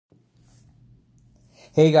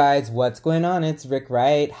Hey guys, what's going on? It's Rick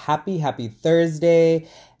Wright. Happy Thursday.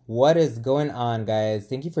 What is going on, guys?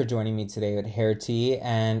 Thank you for joining me today with Hair Tea.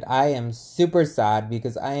 And I am super sad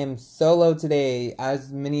because I am solo today.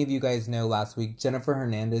 As many of you guys know, last week, Jennifer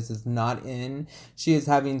Hernandez is not in. She is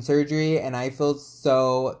having surgery, and I feel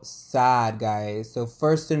so sad, guys. So,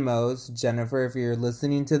 first and most, Jennifer, if you're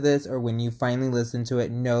listening to this or when you finally listen to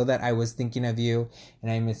it, know that I was thinking of you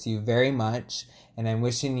and I miss you very much. And I'm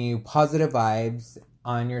wishing you positive vibes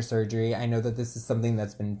on your surgery. I know that this is something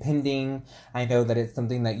that's been pending. I know that it's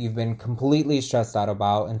something that you've been completely stressed out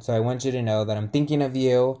about. And so I want you to know that I'm thinking of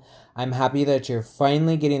you. I'm happy that you're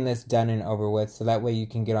finally getting this done and over with so that way you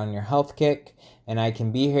can get on your health kick and I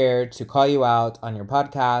can be here to call you out on your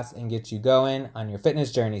podcast and get you going on your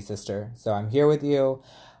fitness journey, sister. So I'm here with you,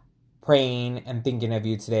 praying and thinking of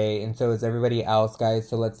you today, and so is everybody else, guys.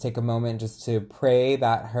 So let's take a moment just to pray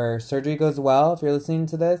that her surgery goes well if you're listening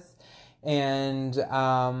to this, and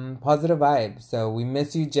positive vibes. So we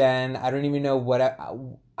miss you, Jen. I don't even know what I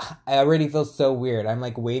already feel so weird. I'm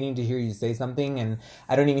like waiting to hear you say something and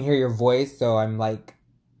I don't even hear your voice, so I'm like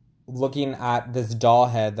looking at this doll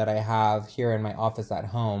head that I have here in my office at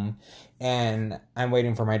home, and I'm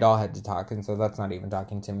waiting for my doll head to talk, and so that's not even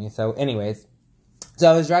talking to me. So anyways,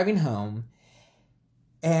 so I was driving home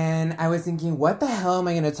and I was thinking, what the hell am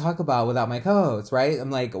I going to talk about without my co-host, right?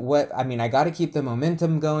 I'm like, what? I mean, I got to keep the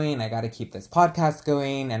momentum going. I got to keep this podcast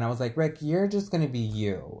going. And I was like, Rick, you're just going to be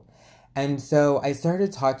you. And so I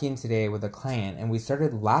started talking today with a client and we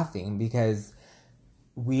started laughing because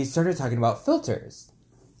we started talking about filters.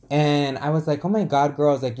 And I was like, oh my God,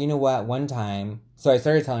 girl. I was like, you know what? One time. So I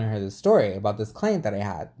started telling her this story about this client that I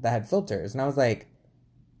had that had filters. And I was like,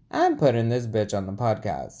 I'm putting this bitch on the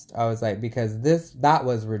podcast. I was like, because that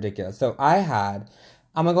was ridiculous. So I'm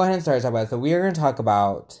going to go ahead and start talking about it. So we are going to talk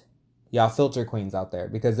about y'all filter queens out there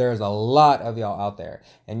because there's a lot of y'all out there.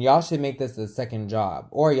 And y'all should make this a second job.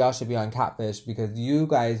 Or y'all should be on Catfish because you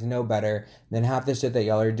guys know better than half the shit that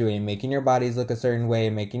y'all are doing. Making your bodies look a certain way,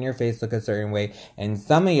 making your face look a certain way. And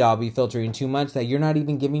some of y'all be filtering too much that you're not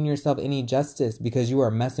even giving yourself any justice because you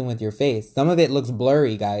are messing with your face. Some of it looks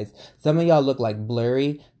blurry, guys. Some of y'all look like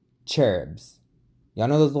blurry cherubs. Y'all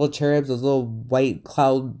know those little cherubs, those little white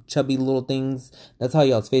cloud chubby little things? That's how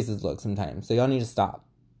y'all's faces look sometimes. So y'all need to stop.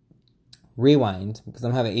 Rewind, because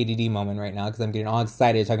I'm having an ADD moment right now because I'm getting all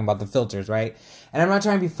excited talking about the filters, right? And I'm not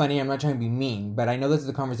trying to be funny, I'm not trying to be mean, but I know this is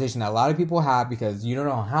a conversation that a lot of people have because you don't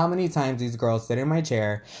know how many times these girls sit in my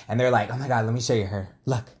chair and they're like, oh my God, let me show you her.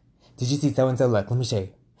 Look, did you see so-and-so? Look, let me show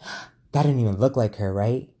you. That didn't even look like her,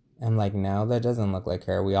 right? I'm like, no, that doesn't look like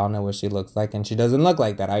her. We all know what she looks like, and she doesn't look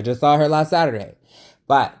like that. I just saw her last Saturday.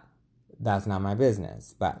 But that's not my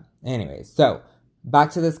business. But anyways, so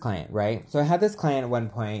back to this client, right? So I had this client at one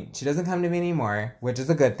point. She doesn't come to me anymore, which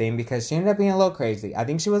is a good thing because she ended up being a little crazy. I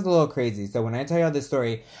think she was a little crazy. So when I tell y'all this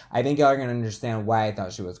story, I think y'all are going to understand why I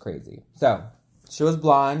thought she was crazy. So she was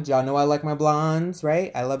blonde. Y'all know I like my blondes,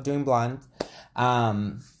 right? I love doing blondes.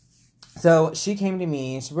 So she came to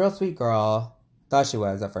me. She's a real sweet girl. Thought she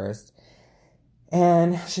was at first.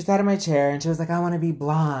 And she sat in my chair and she was like, I want to be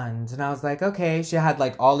blonde. And I was like, okay. She had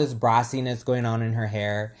like all this brassiness going on in her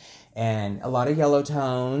hair and a lot of yellow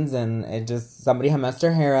tones. And it just, somebody had messed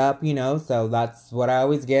her hair up, you know. So that's what I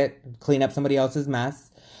always get, clean up somebody else's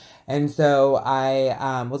mess. And so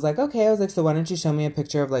I was like, okay. I was like, so why don't you show me a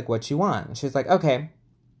picture of like what you want? And she was like, okay.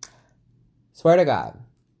 Swear to God.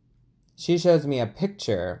 She shows me a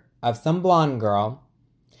picture of some blonde girl.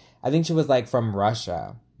 I think she was like from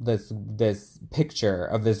Russia. This picture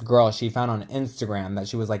of this girl she found on Instagram that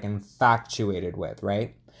she was like infatuated with,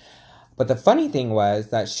 right? But the funny thing was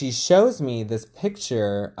that she shows me this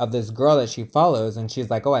picture of this girl that she follows and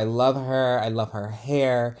she's like, oh, I love her. I love her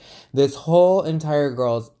hair. This whole entire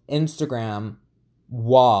girl's Instagram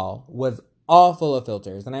wall was all full of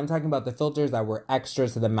filters. And I'm talking about the filters that were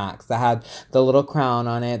extras to the max, that had the little crown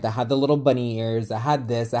on it, that had the little bunny ears, that had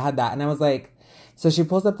this, that had that. And I was like, so she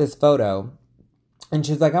pulls up this photo and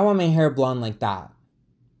she's like, I want my hair blonde like that.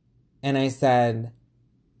 And I said,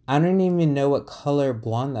 I don't even know what color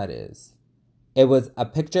blonde that is. It was a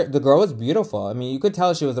picture. The girl was beautiful. I mean, you could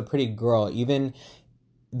tell she was a pretty girl, even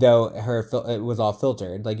though it was all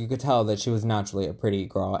filtered. Like, you could tell that she was naturally a pretty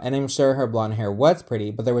girl. And I'm sure her blonde hair was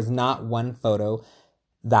pretty, but there was not one photo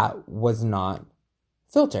that was not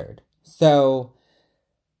filtered. So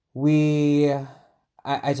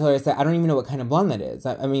I told her, I said, I don't even know what kind of blonde that is.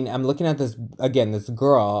 I mean, I'm looking at this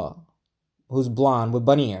girl who's blonde with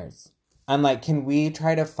bunny ears. I'm like, can we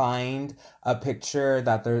try to find a picture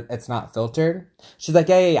that it's not filtered? She's like,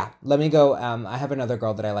 yeah. Let me go. I have another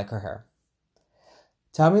girl that I like her hair.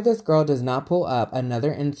 Tell me this girl does not pull up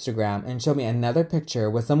another Instagram and show me another picture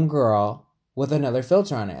with some girl with another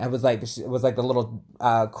filter on it. It was like the little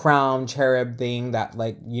crown cherub thing that,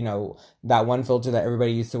 like, you know, that one filter that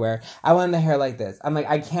everybody used to wear. I wanted the hair like this. I'm like,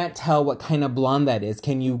 I can't tell what kind of blonde that is.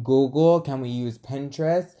 Can you Google? Can we use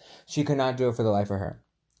Pinterest? She could not do it for the life of her.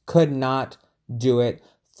 Could not do it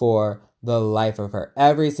for the life of her.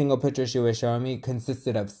 Every single picture she was showing me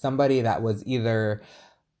consisted of somebody that was either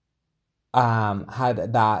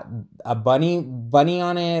had that a bunny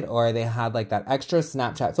on it, or they had like that extra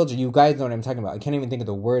Snapchat filter. You guys know what I'm talking about. I can't even think of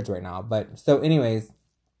the words right now. But so anyways,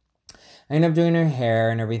 I end up doing her hair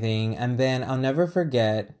and everything, and then I'll never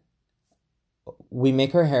forget, we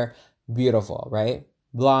make her hair beautiful, right?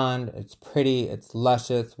 Blonde, it's pretty, it's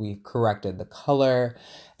luscious. We corrected the color.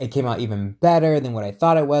 It came out even better than what I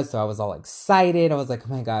thought it was. So I was all excited. I was like, oh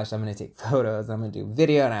my gosh, I'm going to take photos. I'm going to do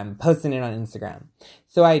video, and I'm posting it on Instagram.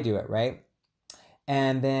 So I do it, right?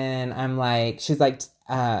 And then I'm like, she's like,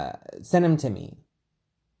 send them to me.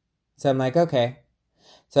 So I'm like, okay.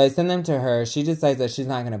 So I send them to her. She decides that she's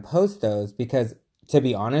not going to post those because, to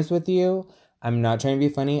be honest with you, I'm not trying to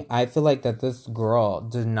be funny. I feel like that this girl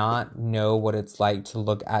does not know what it's like to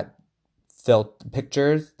look at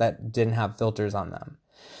pictures that didn't have filters on them.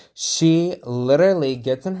 She literally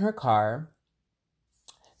gets in her car.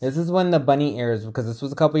 This is when the bunny ears, because this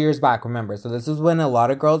was a couple years back, remember? So this is when a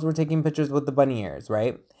lot of girls were taking pictures with the bunny ears,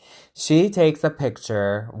 right? She takes a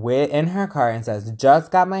picture in her car and says,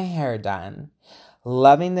 just got my hair done,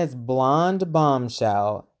 loving this blonde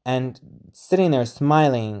bombshell, and sitting there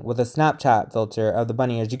smiling with a Snapchat filter of the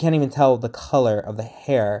bunny ears. You can't even tell the color of the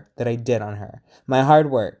hair that I did on her. My hard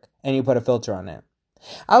work. And you put a filter on it.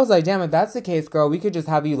 I was like, damn, if that's the case, girl, we could just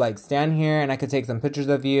have you like stand here and I could take some pictures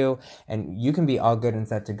of you and you can be all good and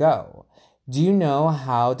set to go. Do you know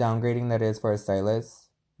how downgrading that is for a stylist?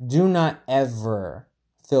 Do not ever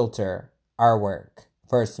filter our work,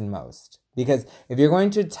 first and most. Because if you're going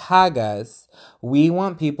to tag us, we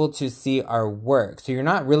want people to see our work. So you're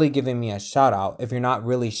not really giving me a shout out if you're not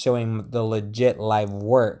really showing the legit live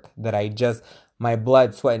work that my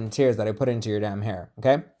blood, sweat, and tears that I put into your damn hair.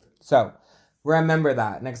 Okay? So remember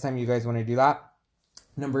that next time you guys want to do that.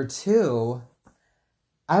 Number 2,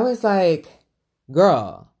 I was like,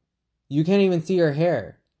 girl, you can't even see your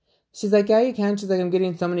hair. She's like, yeah, you can. She's like, I'm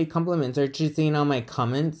getting so many compliments. Are you seeing all my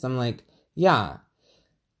comments? I'm like, yeah.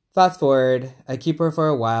 Fast forward, I keep her for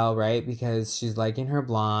a while, right? Because she's liking her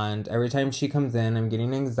blonde. Every time she comes in, I'm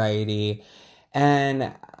getting anxiety. And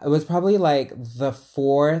it was probably like the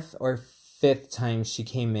 4th or 5th time she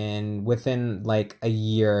came in within like a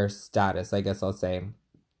year status, I guess I'll say.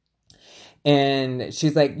 And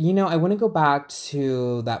she's like, you know, I want to go back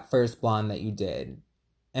to that first blonde that you did.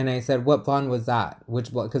 And I said, what blonde was that?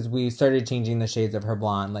 Which blonde? Because we started changing the shades of her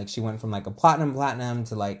blonde. Like, she went from, like, a platinum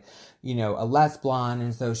to, like, you know, a less blonde.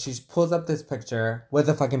 And so she pulls up this picture with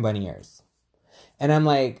the fucking bunny ears. And I'm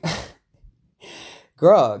like,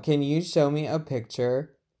 girl, can you show me a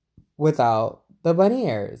picture without the bunny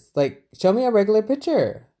ears? Like, show me a regular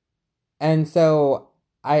picture. And so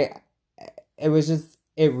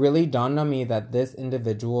it really dawned on me that this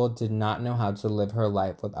individual did not know how to live her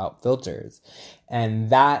life without filters. And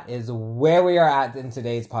that is where we are at in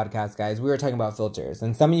today's podcast, guys. We were talking about filters.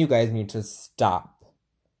 And some of you guys need to stop.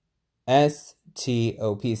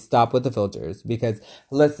 STOP. Stop with the filters. Because,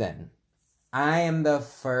 listen, I am the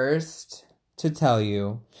first to tell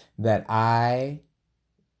you that I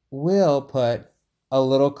will put a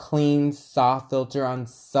little clean, soft filter on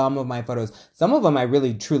some of my photos. Some of them I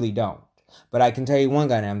really, truly don't. But I can tell you one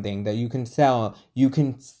goddamn thing that you can tell, you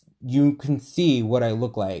can see what I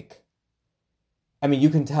look like. I mean, you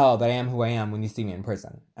can tell that I am who I am when you see me in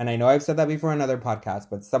person. And I know I've said that before in other podcasts,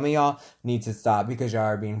 but some of y'all need to stop because y'all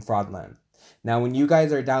are being fraudulent. Now, when you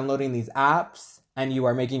guys are downloading these apps and you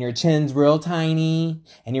are making your chins real tiny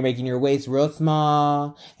and you're making your waist real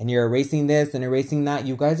small and you're erasing this and erasing that,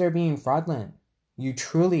 you guys are being fraudulent. You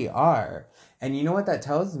truly are. And you know what that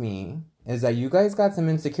tells me? Is that you guys got some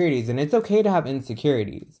insecurities, and it's okay to have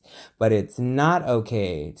insecurities, but it's not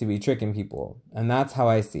okay to be tricking people, and that's how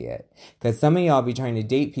I see it, because some of y'all be trying to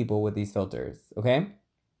date people with these filters, okay?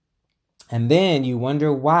 And then you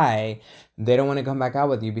wonder why they don't want to come back out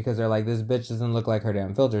with you, because they're like, this bitch doesn't look like her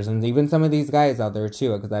damn filters. And even some of these guys out there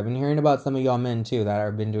too, because I've been hearing about some of y'all men too that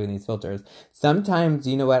have been doing these filters. Sometimes,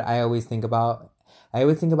 you know what I always think about? I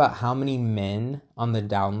always think about how many men on the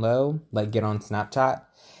down low, like, get on Snapchat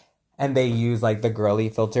and they use, like, the girly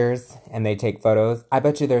filters and they take photos. I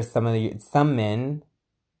bet you there's some men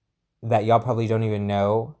that y'all probably don't even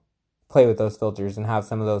know play with those filters and have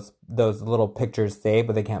some of those little pictures saved,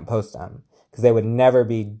 but they can't post them because they would never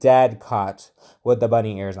be dead caught with the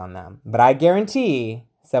bunny ears on them. But I guarantee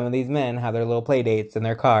some of these men have their little play dates in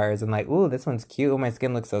their cars and like, ooh, this one's cute. Ooh, my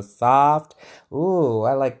skin looks so soft. Ooh,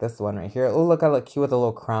 I like this one right here. Ooh, look, I look cute with a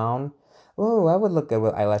little crown. Ooh, I would look good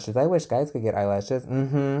with eyelashes. I wish guys could get eyelashes.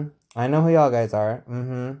 I know who y'all guys are.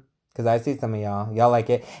 Because I see some of y'all. Y'all like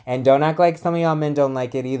it. And don't act like some of y'all men don't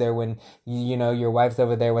like it either when, you know, your wife's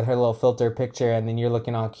over there with her little filter picture and then you're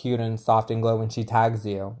looking all cute and soft and glow when she tags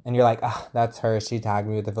you. And you're like, ah, that's her. She tagged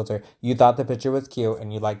me with the filter. You thought the picture was cute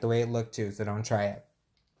and you liked the way it looked too, so don't try it.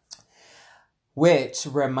 Which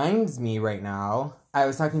reminds me right now, I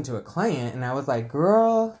was talking to a client and I was like,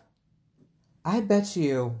 girl, I bet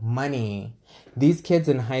you money these kids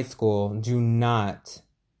in high school do not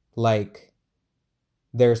like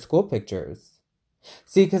their school pictures.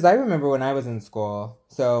 See, because I remember when I was in school,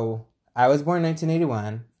 so I was born in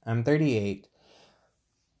 1981, I'm 38,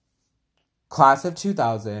 class of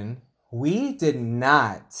 2000, we did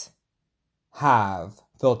not have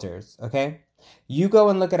filters, okay? You go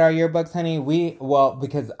and look at our yearbooks, honey.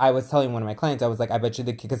 Because I was telling one of my clients, I was like, I bet you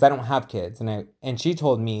because I don't have kids. And she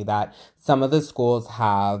told me that some of the schools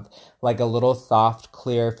have like a little soft,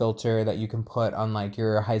 clear filter that you can put on like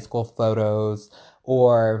your high school photos,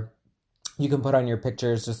 or you can put on your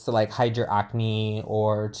pictures just to like hide your acne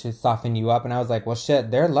or to soften you up. And I was like, well,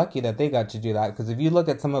 shit, they're lucky that they got to do that. Because if you look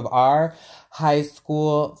at some of our high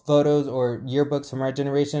school photos or yearbooks from our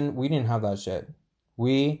generation, we didn't have that shit.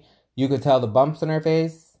 You could tell the bumps on our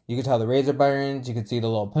face. You could tell the razor burns. You could see the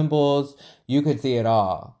little pimples. You could see it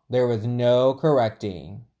all. There was no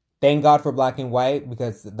correcting. Thank God for black and white,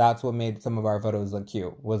 because that's what made some of our photos look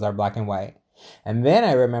cute, was our black and white. And then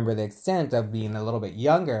I remember the extent of being a little bit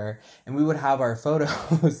younger, and we would have our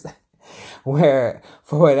photos where,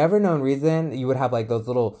 for whatever known reason, you would have like those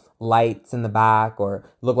little lights in the back, or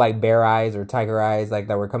look like bear eyes or tiger eyes, like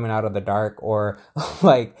that were coming out of the dark, or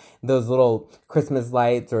like those little Christmas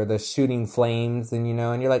lights or the shooting flames, and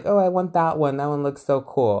and you're like, oh, I want that one. That one looks so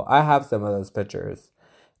cool. I have some of those pictures.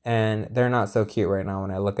 And they're not so cute right now when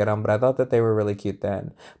I look at them, but I thought that they were really cute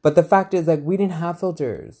then. But the fact is, like, we didn't have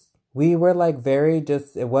filters. We were like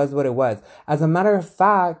it was what it was. As a matter of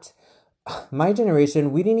fact, my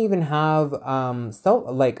generation, we didn't even have,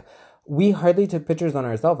 we hardly took pictures on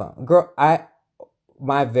our cell phone. Girl,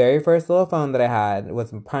 my very first little phone that I had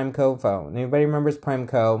was a Primeco phone. Anybody remembers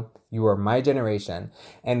Primeco? You were my generation.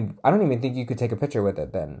 And I don't even think you could take a picture with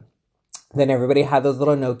it then. Then everybody had those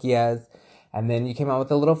little Nokias. And then you came out with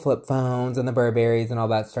the little flip phones and the Burberrys and all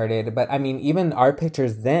that started. But I mean, even our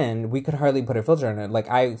pictures then, we could hardly put a filter on it. Like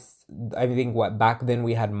I think back then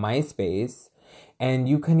we had MySpace, and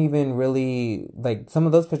you couldn't even really, like, some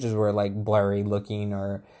of those pictures were like blurry looking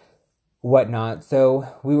or whatnot.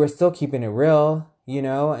 So we were still keeping it real,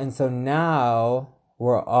 and so now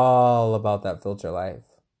we're all about that filter life.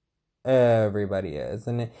 Everybody is.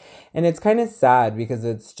 And it's kind of sad, because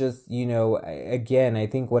it's just, again, I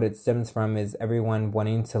think what it stems from is everyone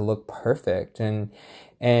wanting to look perfect. And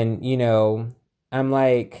I'm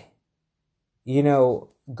like,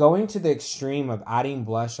 going to the extreme of adding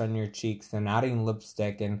blush on your cheeks and adding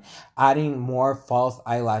lipstick and adding more false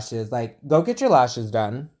eyelashes. Like, go get your lashes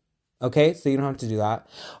done. Okay? So you don't have to do that.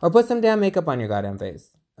 Or put some damn makeup on your goddamn face.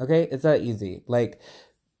 Okay? It's that easy. Like,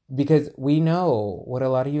 because we know what a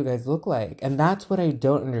lot of you guys look like. And that's what I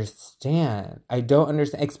don't understand. I don't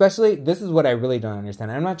understand. Especially, this is what I really don't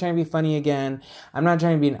understand. I'm not trying to be funny again. I'm not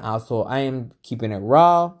trying to be an asshole. I am keeping it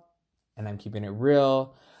raw. And I'm keeping it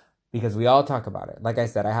real. Because we all talk about it. Like I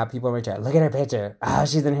said, I have people in my chat. Look at her picture. Oh,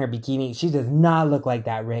 she's in her bikini. She does not look like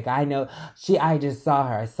that, Rick. I know. I just saw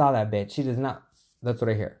her. I saw that bitch. She does not. That's what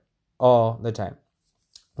I hear. All the time.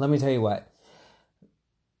 Let me tell you what.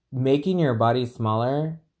 Making your body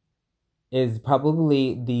smaller is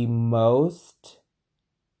probably the most,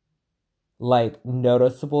 like,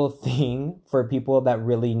 noticeable thing for people that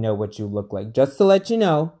really know what you look like. Just to let you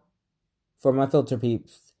know, for my filter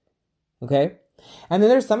peeps. Okay? And then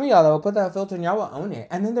there's some of y'all that will put that filter and y'all will own it.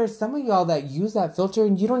 And then there's some of y'all that use that filter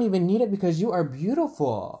and you don't even need it because you are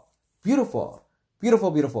beautiful. Beautiful. Beautiful,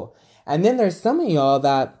 beautiful. And then there's some of y'all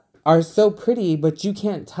that are so pretty, but you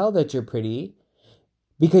can't tell that you're pretty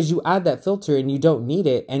because you add that filter and you don't need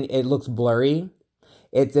it, and it looks blurry.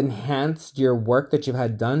 It's enhanced your work that you've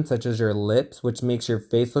had done, such as your lips, which makes your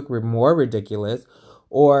face look more ridiculous.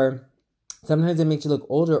 Or sometimes it makes you look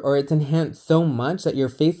older, or it's enhanced so much that your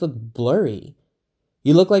face looks blurry.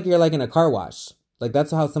 You look like you're like in a car wash. Like,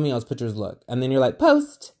 that's how some of y'all's pictures look. And then you're like,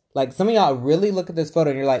 post. Like, some of y'all really look at this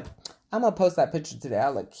photo and you're like, I'm going to post that picture today. I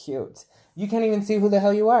look cute. You can't even see who the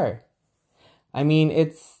hell you are. I mean,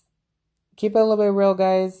 keep it a little bit real,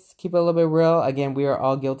 guys. Keep it a little bit real. Again, we are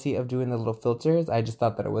all guilty of doing the little filters. I just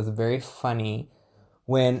thought that it was very funny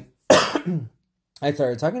when I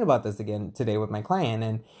started talking about this again today with my client,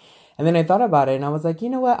 and then I thought about it and I was like, you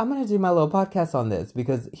know what? I'm going to do my little podcast on this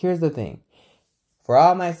because here's the thing. For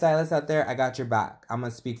all my stylists out there, I got your back. I'm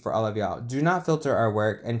going to speak for all of y'all. Do not filter our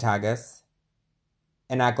work and tag us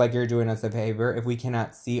and act like you're doing us a favor if we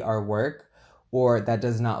cannot see our work or that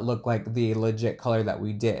does not look like the legit color that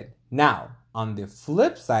we did. Now, on the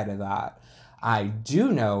flip side of that, I do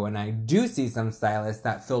know and I do see some stylists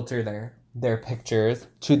that filter their pictures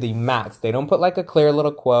to the max. They don't put like a clear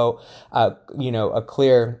little quote, a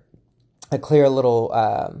clear little,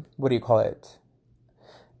 what do you call it?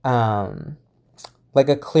 Like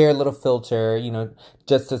a clear little filter,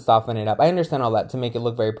 just to soften it up. I understand all that to make it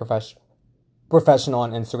look very professional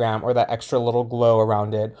on Instagram, or that extra little glow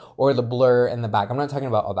around it, or the blur in the back. I'm not talking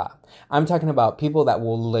about all that. I'm talking about people that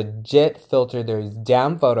will legit filter their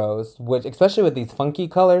damn photos, which, especially with these funky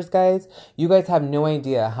colors, guys, you guys have no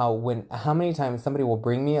idea how many times somebody will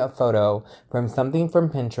bring me a photo from something from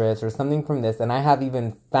Pinterest or something from this, and I have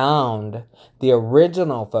even found the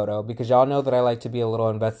original photo, because y'all know that I like to be a little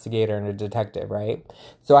investigator and a detective, right?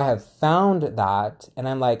 So I have found that, and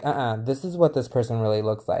I'm like, this is what this person really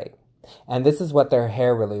looks like. And this is what their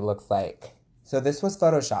hair really looks like. So this was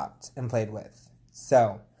photoshopped and played with.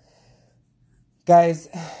 So, guys,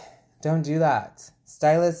 don't do that.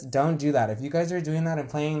 Stylists, don't do that. If you guys are doing that and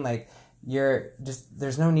playing, like,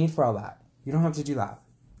 there's no need for all that. You don't have to do that.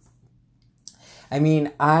 I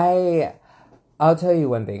mean, I'll tell you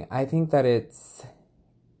one thing. I think that it's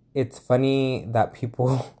funny that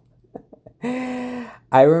people...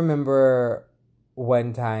 I remember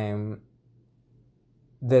one time...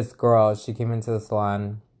 this girl, she came into the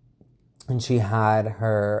salon and she had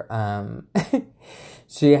her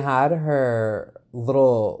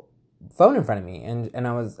little phone in front of me,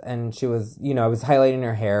 and she was, I was highlighting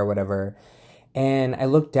her hair or whatever, and I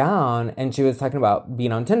looked down and she was talking about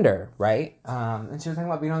being on Tinder, right? And she was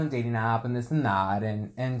talking about being on the dating app and this and that,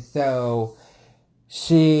 and so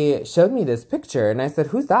she showed me this picture and I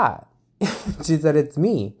said, "Who's that?" She said, "It's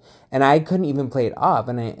me." And I couldn't even play it off.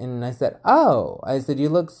 And I said, "Oh," I said, "you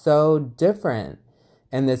look so different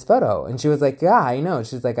in this photo." And she was like, "Yeah, I know."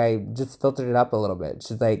 She's like, "I just filtered it up a little bit."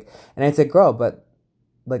 She's like, and I said, "Girl, but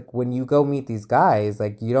like when you go meet these guys,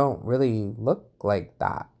 like you don't really look like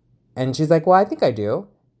that." And she's like, "Well, I think I do."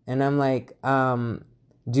 And I'm like,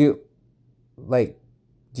 do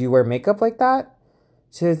you wear makeup like that?"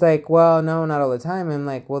 She was like, "Well, no, not all the time." I'm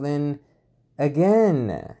like, "Well, then,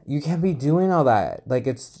 again, you can't be doing all that." Like,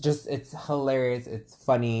 it's hilarious. It's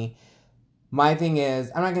funny. My thing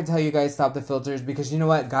is, I'm not going to tell you guys stop the filters, because you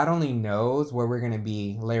know what? God only knows where we're going to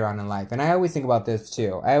be later on in life. And I always think about this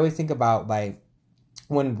too. I always think about, like,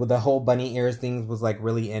 when the whole bunny ears thing was, like,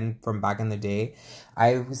 really in from back in the day.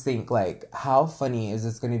 I always think, like, how funny is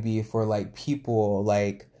this going to be for, like, people,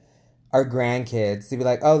 like, our grandkids to be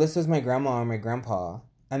like, "Oh, this was my grandma or my grandpa."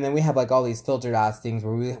 And then we have, like, all these filtered ass things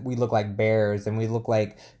where we look like bears and we look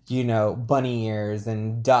like, bunny ears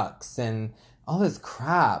and ducks and all this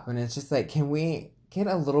crap. And it's just like, can we get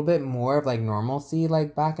a little bit more of, like, normalcy,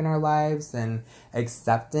 like, back in our lives and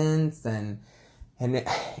acceptance? And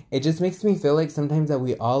it just makes me feel like sometimes that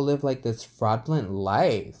we all live, like, this fraudulent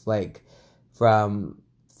life, like, from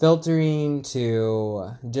filtering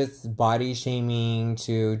to just body shaming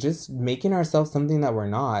to just making ourselves something that we're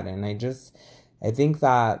not. And I think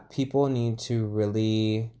that people need to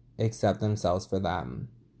really accept themselves for them.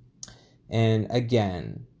 And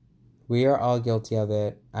again, we are all guilty of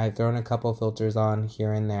it. I've thrown a couple filters on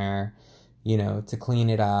here and there, to clean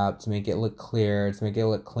it up, to make it look clear, to make it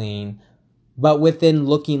look clean, but within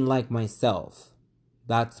looking like myself.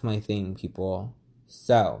 That's my thing, people.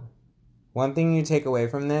 So, one thing you take away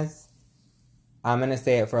from this, I'm going to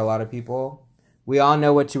say it for a lot of people. We all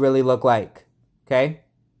know what you really look like, okay?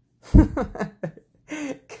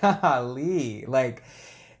 Golly, like,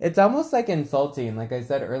 it's almost like insulting. Like I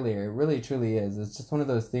said earlier, it really truly is. It's just one of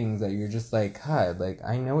those things that you're just like, God, like,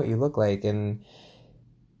 I know what you look like, and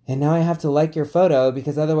now I have to like your photo,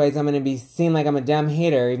 because otherwise I'm going to be seen like I'm a damn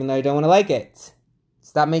hater, even though I don't want to like it.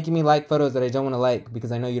 Stop making me like photos that I don't want to like,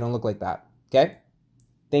 because I know you don't look like that, okay?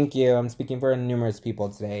 Thank you. I'm speaking for numerous people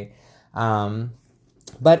today.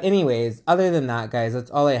 But anyways, other than that, guys,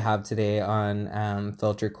 that's all I have today on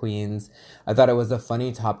Filter Queens. I thought it was a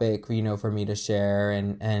funny topic, for me to share,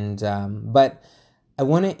 but I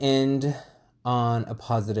want to end on a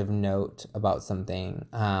positive note about something.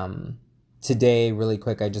 today, really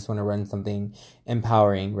quick, I just want to run something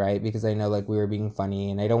empowering, right? Because I know like we were being funny,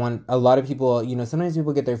 and I don't want a lot of people, sometimes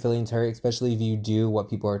people get their feelings hurt, especially if you do what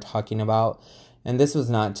people are talking about. And this was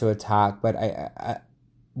not to attack, but I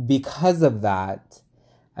because of that,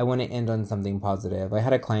 I want to end on something positive. I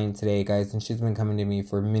had a client today, guys, and she's been coming to me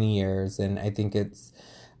for many years, and I think it's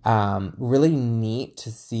really neat to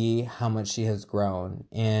see how much she has grown.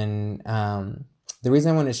 And the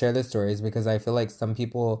reason I want to share this story is because I feel like some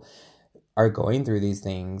people are going through these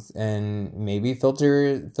things, and maybe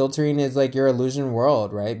filtering is like your illusion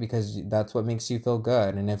world, right? Because that's what makes you feel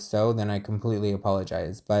good. And if so, then I completely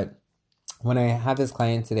apologize. But when I had this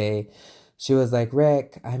client today, she was like,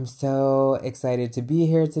 Rick, I'm so excited to be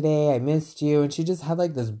here today. I missed you. And she just had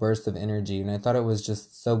like this burst of energy. And I thought it was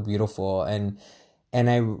just so beautiful. And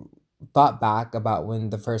I thought back about when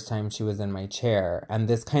the first time she was in my chair. And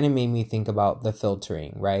this kind of made me think about the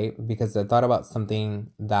filtering, right? Because I thought about something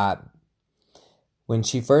that when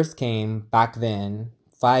she first came back then,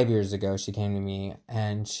 5 years ago, she came to me,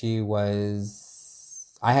 and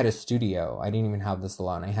I had a studio. I didn't even have the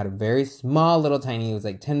salon. I had a very small little tiny, it was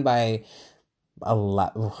like 10 by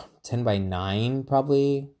 11, 10 by 9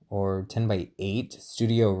 probably, or 10 by 8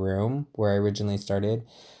 studio room where I originally started.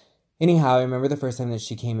 Anyhow, I remember the first time that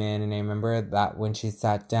she came in, and I remember that when she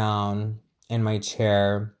sat down in my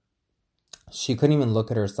chair, she couldn't even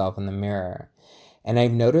look at herself in the mirror. And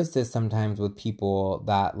I've noticed this sometimes with people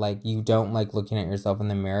that like you don't like looking at yourself in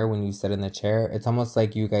the mirror when you sit in the chair. It's almost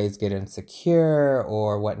like you guys get insecure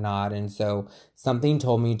or whatnot. And so something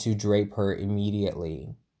told me to drape her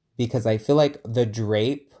immediately, because I feel like the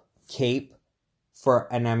drape cape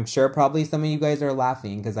and I'm sure probably some of you guys are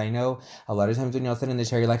laughing, because I know a lot of times when y'all sit in the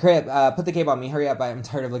chair, you're like, hurry up, put the cape on me, hurry up. I'm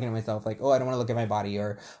tired of looking at myself. Like, oh, I don't want to look at my body.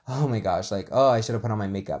 Or, oh my gosh, like, oh, I should have put on my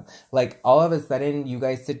makeup. Like, all of a sudden, you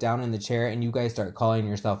guys sit down in the chair and you guys start calling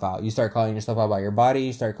yourself out. You start calling yourself out about your body.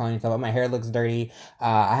 You start calling yourself out, my hair looks dirty.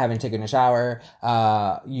 I haven't taken a shower.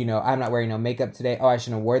 I'm not wearing no makeup today. Oh, I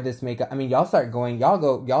shouldn't have wore this makeup. I mean,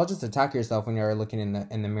 y'all just attack yourself when you're looking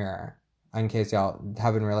in the mirror. In case y'all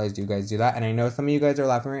haven't realized, you guys do that. And I know some of you guys are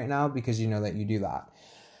laughing right now because you know that you do that.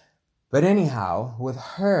 But anyhow, with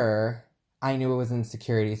her, I knew it was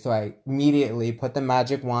insecurity. So I immediately put the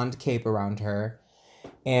magic wand cape around her.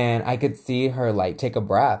 And I could see her like take a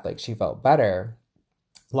breath. Like she felt better.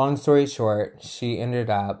 Long story short, she ended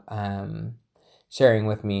up sharing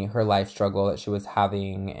with me her life struggle that she was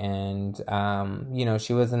having. And,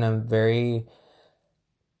 she was in a very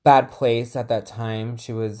bad place at that time.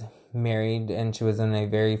 She was married, and she was in a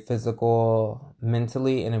very physical,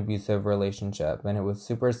 mentally and abusive relationship, and it was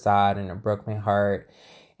super sad, and it broke my heart,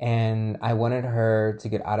 and I wanted her to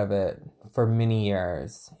get out of it for many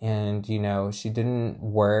years. And she didn't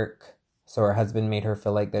work, so her husband made her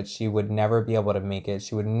feel like that she would never be able to make it.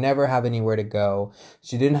 She would never have anywhere to go.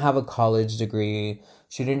 She didn't have a college degree.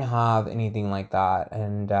 She didn't have anything like that.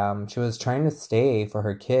 And she was trying to stay for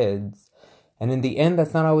her kids. And in the end,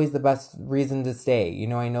 that's not always the best reason to stay.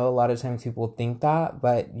 I know a lot of times people think that,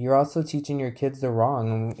 but you're also teaching your kids the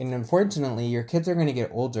wrong. And unfortunately, your kids are going to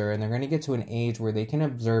get older, and they're going to get to an age where they can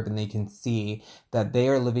observe and they can see that they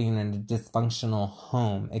are living in a dysfunctional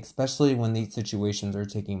home, especially when these situations are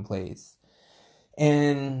taking place.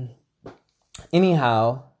 And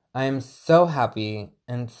anyhow, I am so happy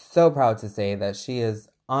and so proud to say that she is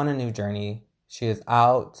on a new journey. She is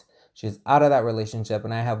out. She's out of that relationship,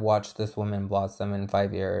 and I have watched this woman blossom in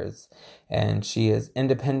 5 years. And she is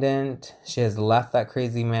independent. She has left that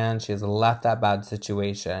crazy man. She has left that bad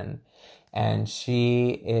situation. And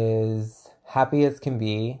she is happy as can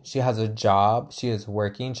be. She has a job. She is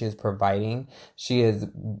working. She is providing. She is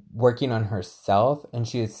working on herself, and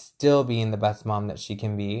she is still being the best mom that she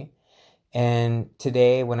can be. And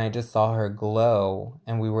today, when I just saw her glow,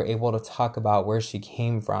 and we were able to talk about where she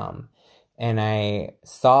came from, and I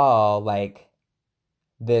saw like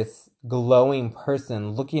this glowing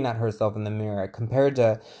person looking at herself in the mirror compared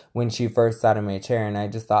to when she first sat in my chair. And I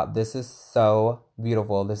just thought, this is so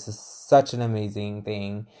beautiful. This is such an amazing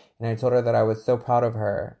thing. And I told her that I was so proud of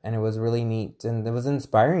her, and it was really neat, and it was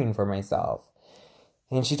inspiring for myself.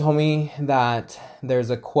 And she told me that there's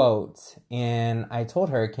a quote, and I told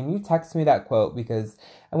her, can you text me that quote? Because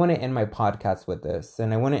I want to end my podcast with this,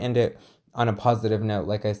 and I want to end it on a positive note,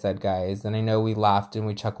 like I said, guys. And I know we laughed and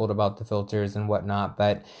we chuckled about the filters and whatnot,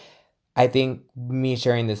 but I think me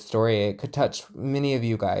sharing this story, it could touch many of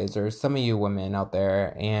you guys or some of you women out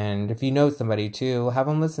there. And if you know somebody too, have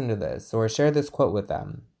them listen to this or share this quote with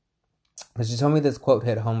them. But she told me this quote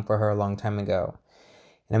hit home for her a long time ago.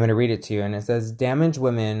 And I'm going to read it to you. And it says, damaged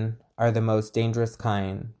women are the most dangerous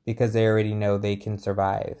kind because they already know they can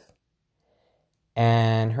survive.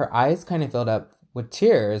 And her eyes kind of filled up with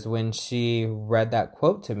tears when she read that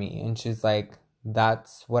quote to me. And she's like,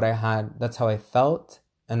 that's what I had, that's how I felt,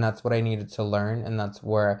 and that's what I needed to learn, and that's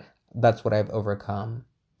what I've overcome.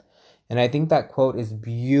 And I think that quote is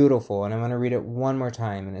beautiful, and I'm going to read it one more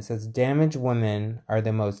time. And it says, damaged women are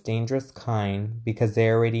the most dangerous kind because they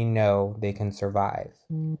already know they can survive.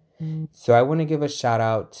 Mm-hmm. So I want to give a shout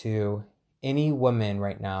out to any woman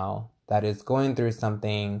right now that is going through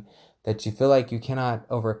something that you feel like you cannot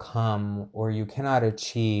overcome, or you cannot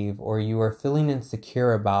achieve, or you are feeling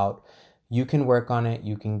insecure about. You can work on it.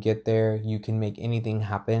 You can get there. You can make anything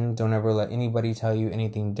happen. Don't ever let anybody tell you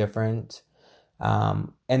anything different.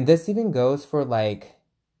 And this even goes for like,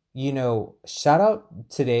 shout out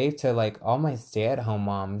today to like all my stay-at-home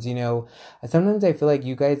moms. Sometimes I feel like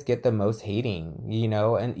you guys get the most hating,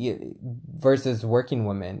 and versus working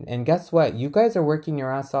women. And guess what? You guys are working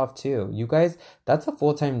your ass off too. You guys, that's a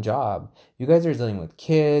full-time job. You guys are dealing with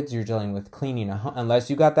kids, you're dealing with cleaning a home, unless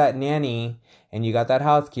you got that nanny and you got that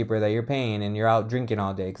housekeeper that you're paying and you're out drinking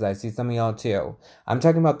all day, because I see some of y'all too. I'm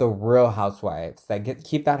talking about the real housewives that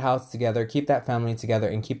keep that house together, keep that family together,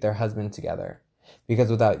 and keep their husband together. Because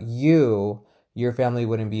without you, your family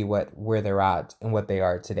wouldn't be where they're at and what they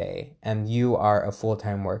are today. And you are a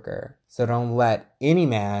full-time worker. So don't let any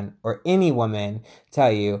man or any woman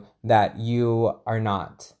tell you that you are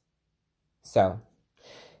not. So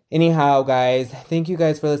anyhow, guys, thank you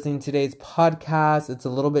guys for listening to today's podcast. It's a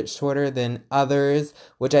little bit shorter than others,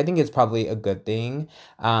 which I think is probably a good thing.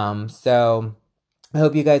 So I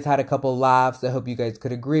hope you guys had a couple laughs. I hope you guys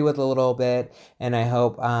could agree with a little bit. And I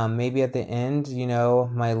hope maybe at the end,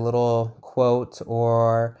 my little quote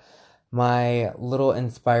or my little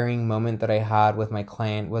inspiring moment that I had with my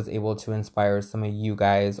client was able to inspire some of you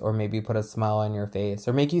guys, or maybe put a smile on your face,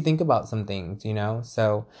 or make you think about some things,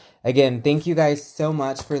 So again, thank you guys so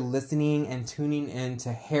much for listening and tuning in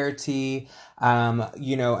to Hair Tea.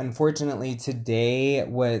 Unfortunately today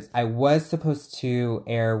I was supposed to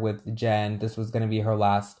air with Jen. This was going to be her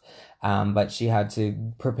last, but she had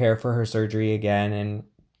to prepare for her surgery again, and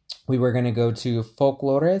we were going to go to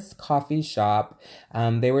Folklores Coffee Shop.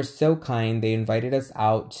 They were so kind. They invited us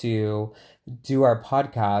out to do our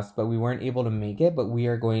podcast, but we weren't able to make it. But we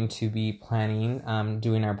are going to be planning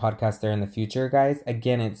doing our podcast there in the future, guys.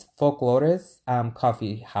 Again, it's Folklores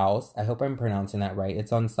Coffee House. I hope I'm pronouncing that right.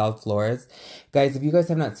 It's on South Flores. Guys, if you guys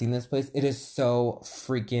have not seen this place, it is so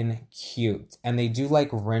freaking cute. And they do like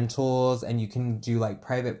rentals, and you can do like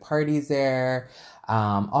private parties there.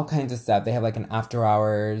 All kinds of stuff. They have like an after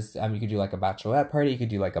hours. You could do like a bachelorette party. You could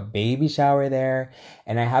do like a baby shower there.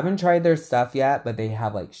 And I haven't tried their stuff yet, but they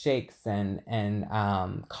have like shakes and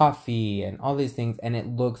coffee and all these things. And it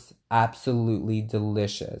looks absolutely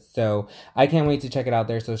delicious. So I can't wait to check it out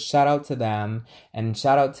there. So shout out to them, and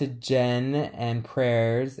shout out to Jen, and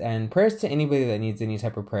prayers to anybody that needs any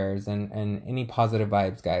type of prayers and any positive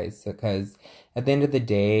vibes, guys. Because at the end of the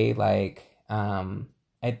day, like,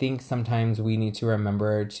 I think sometimes we need to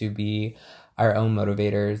remember to be our own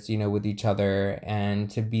motivators, with each other,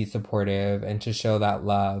 and to be supportive and to show that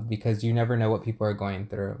love, because you never know what people are going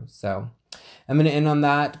through. So I'm going to end on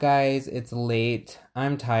that, guys. It's late.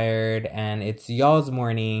 I'm tired, and it's y'all's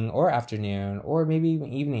morning or afternoon or maybe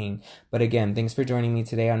even evening. But again, thanks for joining me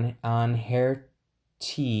today on Hair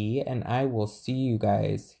Tea, and I will see you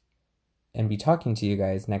guys and be talking to you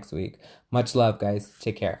guys next week. Much love, guys.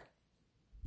 Take care.